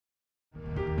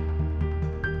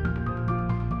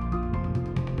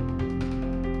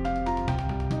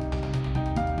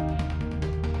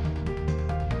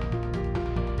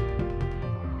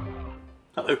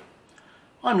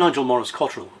I'm Nigel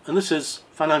Morris-Cotterill, and this is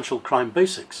Financial Crime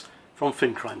Basics from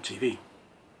FinCrimeTV.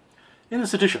 In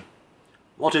this edition,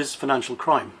 what is financial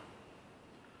crime?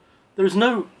 There is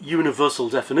no universal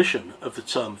definition of the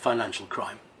term financial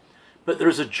crime, but there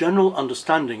is a general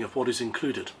understanding of what is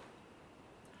included.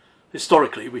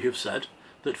 Historically, we have said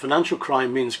that financial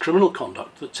crime means criminal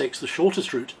conduct that takes the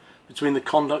shortest route between the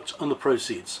conduct and the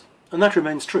proceeds, and that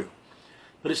remains true,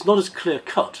 but it's not as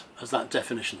clear-cut as that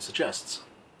definition suggests.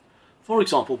 For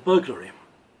example, burglary.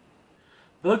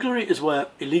 Burglary is where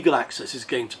illegal access is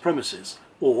gained to premises,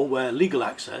 or where legal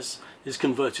access is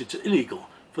converted to illegal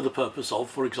for the purpose of,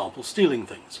 for example, stealing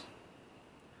things.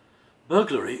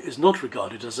 Burglary is not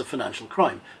regarded as a financial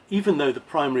crime, even though the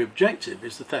primary objective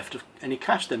is the theft of any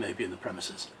cash there may be in the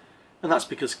premises, and that's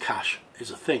because cash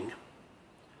is a thing.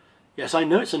 Yes, I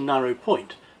know it's a narrow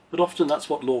point, but often that's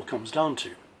what law comes down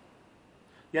to.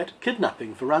 Yet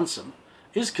kidnapping for ransom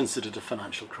is considered a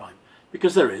financial crime,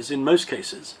 because there is, in most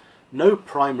cases, no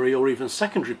primary or even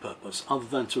secondary purpose other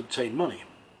than to obtain money.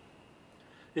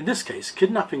 In this case,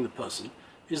 kidnapping the person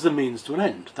is the means to an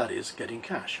end, that is, getting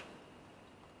cash.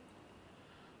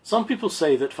 Some people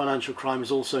say that financial crime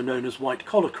is also known as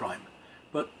white-collar crime,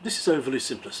 but this is overly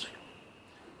simplistic.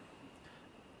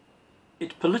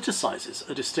 It politicizes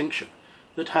a distinction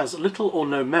that has little or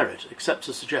no merit except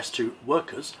to suggest to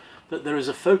workers that there is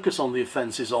a focus on the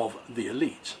offences of the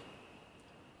elite.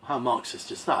 How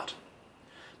Marxist is that?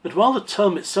 But while the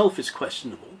term itself is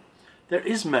questionable, there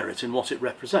is merit in what it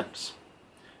represents.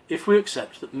 If we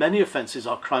accept that many offences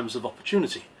are crimes of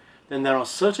opportunity, then there are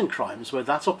certain crimes where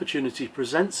that opportunity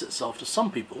presents itself to some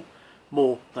people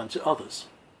more than to others.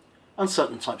 And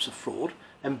certain types of fraud,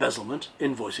 embezzlement,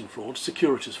 invoicing fraud,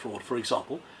 securities fraud, for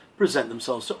example, present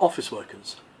themselves to office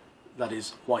workers, that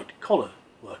is, white-collar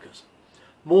workers,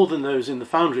 more than those in the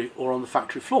foundry or on the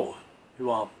factory floor, who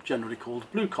are generally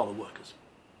called blue-collar workers.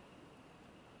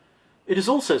 It is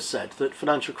also said that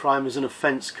financial crime is an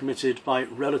offence committed by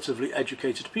relatively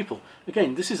educated people.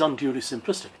 Again, this is unduly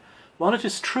simplistic. While it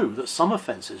is true that some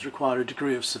offences require a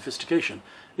degree of sophistication,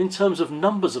 in terms of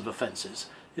numbers of offences,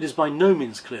 it is by no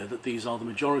means clear that these are the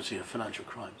majority of financial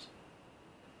crimes.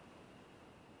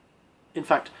 In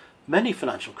fact, many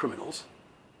financial criminals,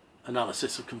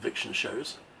 analysis of conviction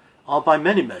shows, are by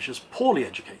many measures poorly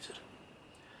educated.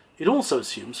 It also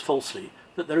assumes, falsely,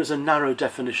 that there is a narrow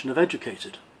definition of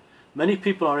educated. Many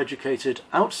people are educated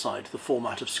outside the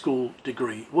format of school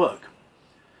degree work.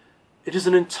 It is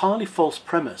an entirely false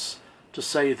premise to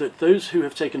say that those who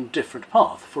have taken a different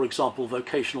path, for example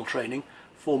vocational training,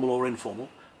 formal or informal,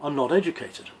 are not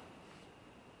educated.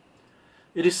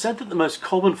 It is said that the most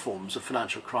common forms of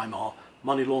financial crime are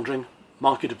money laundering,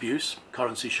 market abuse,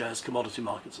 currency shares, commodity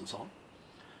markets and so on,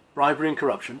 bribery and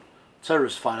corruption,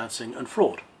 terrorist financing and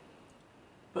fraud.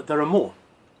 But there are more.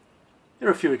 Here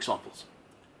are a few examples.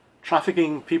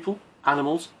 Trafficking people,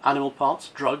 animals, animal parts,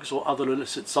 drugs or other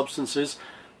illicit substances,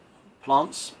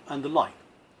 plants and the like.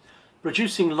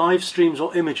 Producing live streams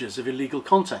or images of illegal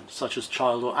content such as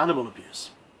child or animal abuse.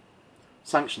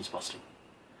 Sanctions busting.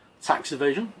 Tax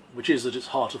evasion, which is at its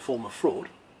heart a form of fraud.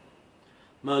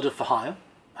 Murder for hire,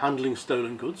 handling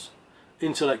stolen goods,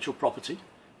 intellectual property,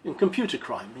 and computer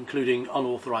crime, including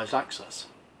unauthorised access.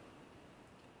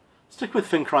 Stick with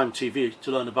FinCrimeTV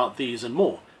to learn about these and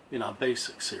more in our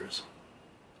Basics series.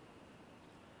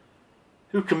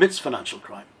 Who commits financial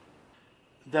crime?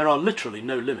 There are literally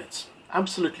no limits.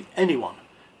 Absolutely anyone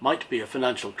might be a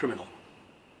financial criminal.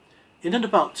 In and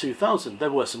about 2000 there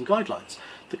were some guidelines.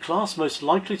 The class most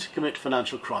likely to commit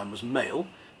financial crime was male,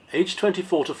 aged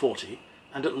 24 to 40,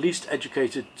 and at least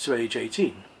educated to age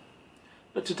 18.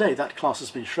 But today that class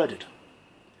has been shredded.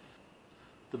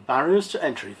 The barriers to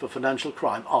entry for financial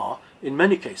crime are, in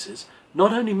many cases,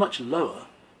 not only much lower,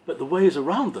 but the ways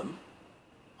around them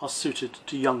are suited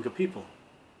to younger people.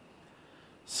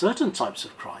 Certain types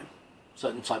of crime,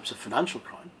 certain types of financial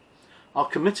crime, are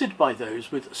committed by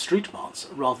those with street smarts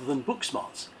rather than book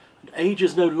smarts, and age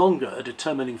is no longer a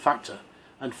determining factor,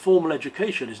 and formal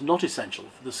education is not essential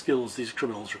for the skills these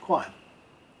criminals require.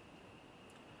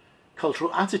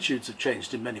 Cultural attitudes have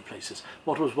changed in many places.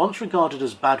 What was once regarded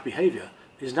as bad behaviour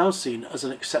is now seen as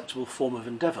an acceptable form of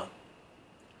endeavour.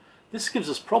 This gives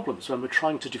us problems when we're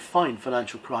trying to define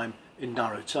financial crime in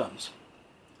narrow terms.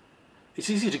 It's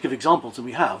easy to give examples, and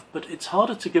we have, but it's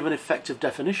harder to give an effective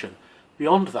definition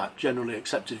beyond that generally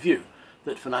accepted view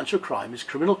that financial crime is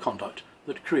criminal conduct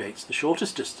that creates the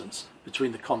shortest distance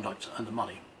between the conduct and the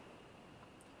money.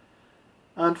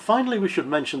 And finally, we should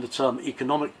mention the term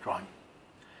economic crime.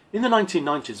 In the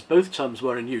 1990s, both terms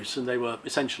were in use and they were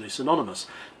essentially synonymous,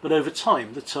 but over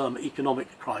time the term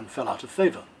economic crime fell out of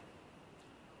favour.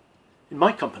 In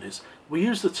my companies, we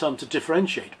use the term to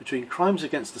differentiate between crimes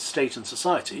against the state and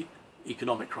society,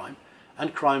 economic crime,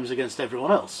 and crimes against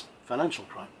everyone else, financial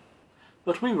crime.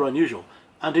 But we were unusual,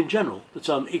 and in general the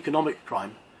term economic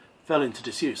crime fell into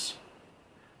disuse.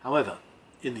 However,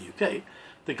 in the UK,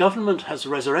 the government has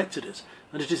resurrected it,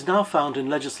 and it is now found in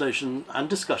legislation and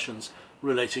discussions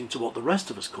relating to what the rest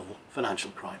of us call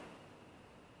financial crime.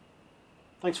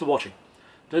 Thanks for watching.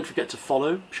 Don't forget to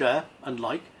follow, share and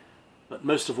like, but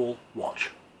most of all,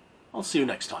 watch. I'll see you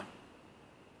next time.